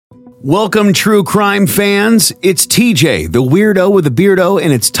Welcome, true crime fans. It's TJ, the weirdo with the beardo,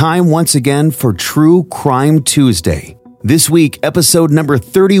 and it's time once again for True Crime Tuesday. This week, episode number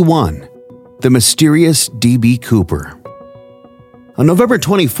 31, The Mysterious D.B. Cooper. On November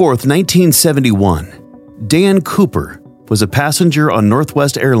 24th, 1971, Dan Cooper was a passenger on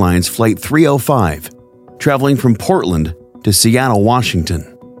Northwest Airlines Flight 305, traveling from Portland to Seattle, Washington.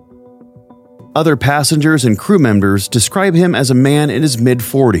 Other passengers and crew members describe him as a man in his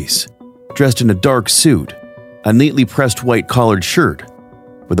mid-40s, dressed in a dark suit, a neatly pressed white collared shirt,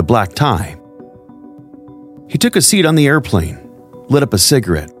 with a black tie. He took a seat on the airplane, lit up a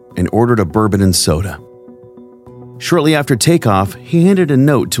cigarette, and ordered a bourbon and soda. Shortly after takeoff, he handed a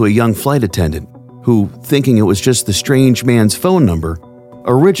note to a young flight attendant who, thinking it was just the strange man's phone number,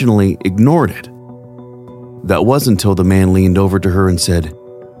 originally ignored it. That wasn't until the man leaned over to her and said,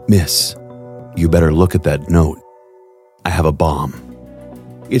 "Miss, you better look at that note. I have a bomb."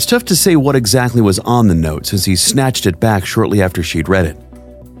 It's tough to say what exactly was on the note since he snatched it back shortly after she'd read it.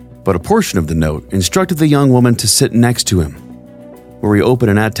 But a portion of the note instructed the young woman to sit next to him, where he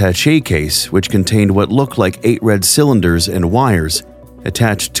opened an attaché case which contained what looked like 8 red cylinders and wires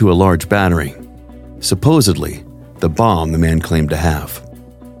attached to a large battery. Supposedly, the bomb the man claimed to have.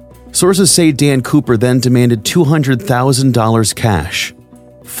 Sources say Dan Cooper then demanded $200,000 cash,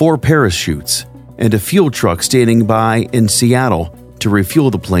 4 parachutes, and a fuel truck standing by in Seattle to refuel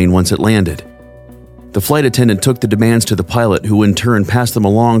the plane once it landed. The flight attendant took the demands to the pilot, who in turn passed them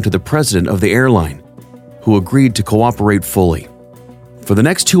along to the president of the airline, who agreed to cooperate fully. For the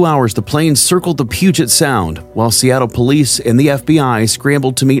next 2 hours, the plane circled the Puget Sound, while Seattle police and the FBI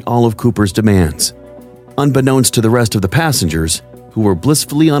scrambled to meet all of Cooper's demands, unbeknownst to the rest of the passengers, who were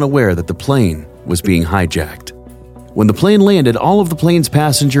blissfully unaware that the plane was being hijacked. When the plane landed, all of the plane's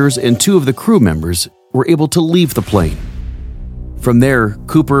passengers and 2 of the crew members were able to leave the plane. From there,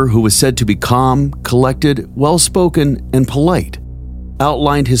 Cooper, who was said to be calm, collected, well-spoken, and polite,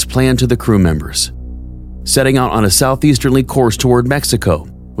 outlined his plan to the crew members, setting out on a southeasterly course toward Mexico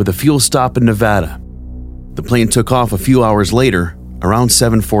with a fuel stop in Nevada. The plane took off a few hours later, around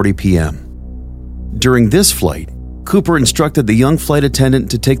 7:40 p.m. During this flight, Cooper instructed the young flight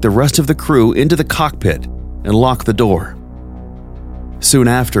attendant to take the rest of the crew into the cockpit and lock the door. Soon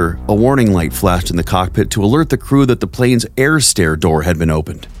after, a warning light flashed in the cockpit to alert the crew that the plane's air stair door had been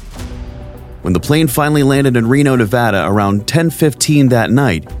opened. When the plane finally landed in Reno, Nevada around 10:15 that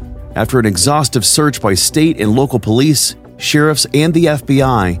night, after an exhaustive search by state and local police, sheriffs, and the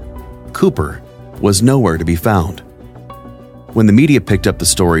FBI, Cooper was nowhere to be found. When the media picked up the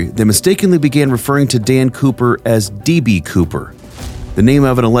story, they mistakenly began referring to Dan Cooper as D.B. Cooper, the name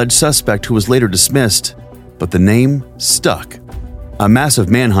of an alleged suspect who was later dismissed, but the name stuck. A massive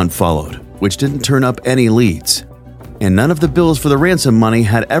manhunt followed, which didn't turn up any leads, and none of the bills for the ransom money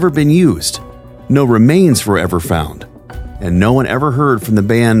had ever been used. No remains were ever found, and no one ever heard from the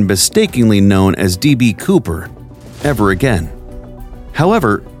man mistakenly known as D.B. Cooper ever again.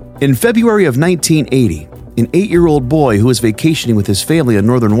 However, in February of 1980, an 8-year-old boy who was vacationing with his family in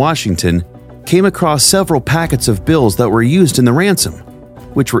northern Washington came across several packets of bills that were used in the ransom,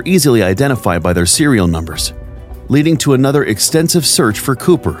 which were easily identified by their serial numbers, leading to another extensive search for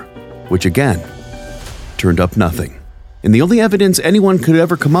Cooper, which again turned up nothing. And the only evidence anyone could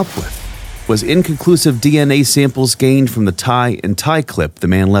ever come up with was inconclusive DNA samples gained from the tie and tie clip the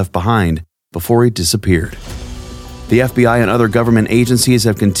man left behind before he disappeared. The FBI and other government agencies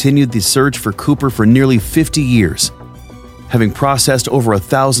have continued the search for Cooper for nearly 50 years, having processed over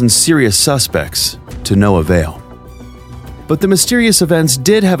 1,000 serious suspects to no avail. But the mysterious events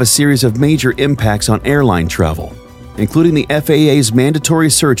did have a series of major impacts on airline travel, including the FAA's mandatory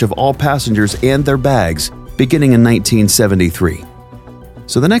search of all passengers and their bags beginning in 1973.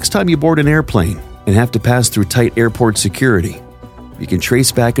 So the next time you board an airplane and have to pass through tight airport security, you can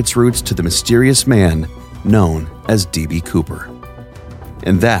trace back its roots to the mysterious man known as D.B. Cooper.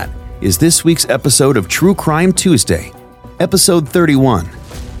 And that is this week's episode of True Crime Tuesday, episode 31,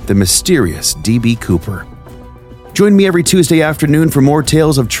 The Mysterious D.B. Cooper. Join me every Tuesday afternoon for more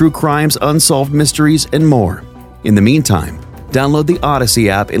tales of true crimes, unsolved mysteries, and more. In the meantime, download the Odyssey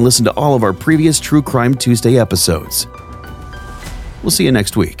app and listen to all of our previous True Crime Tuesday episodes. We'll see you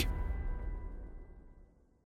next week.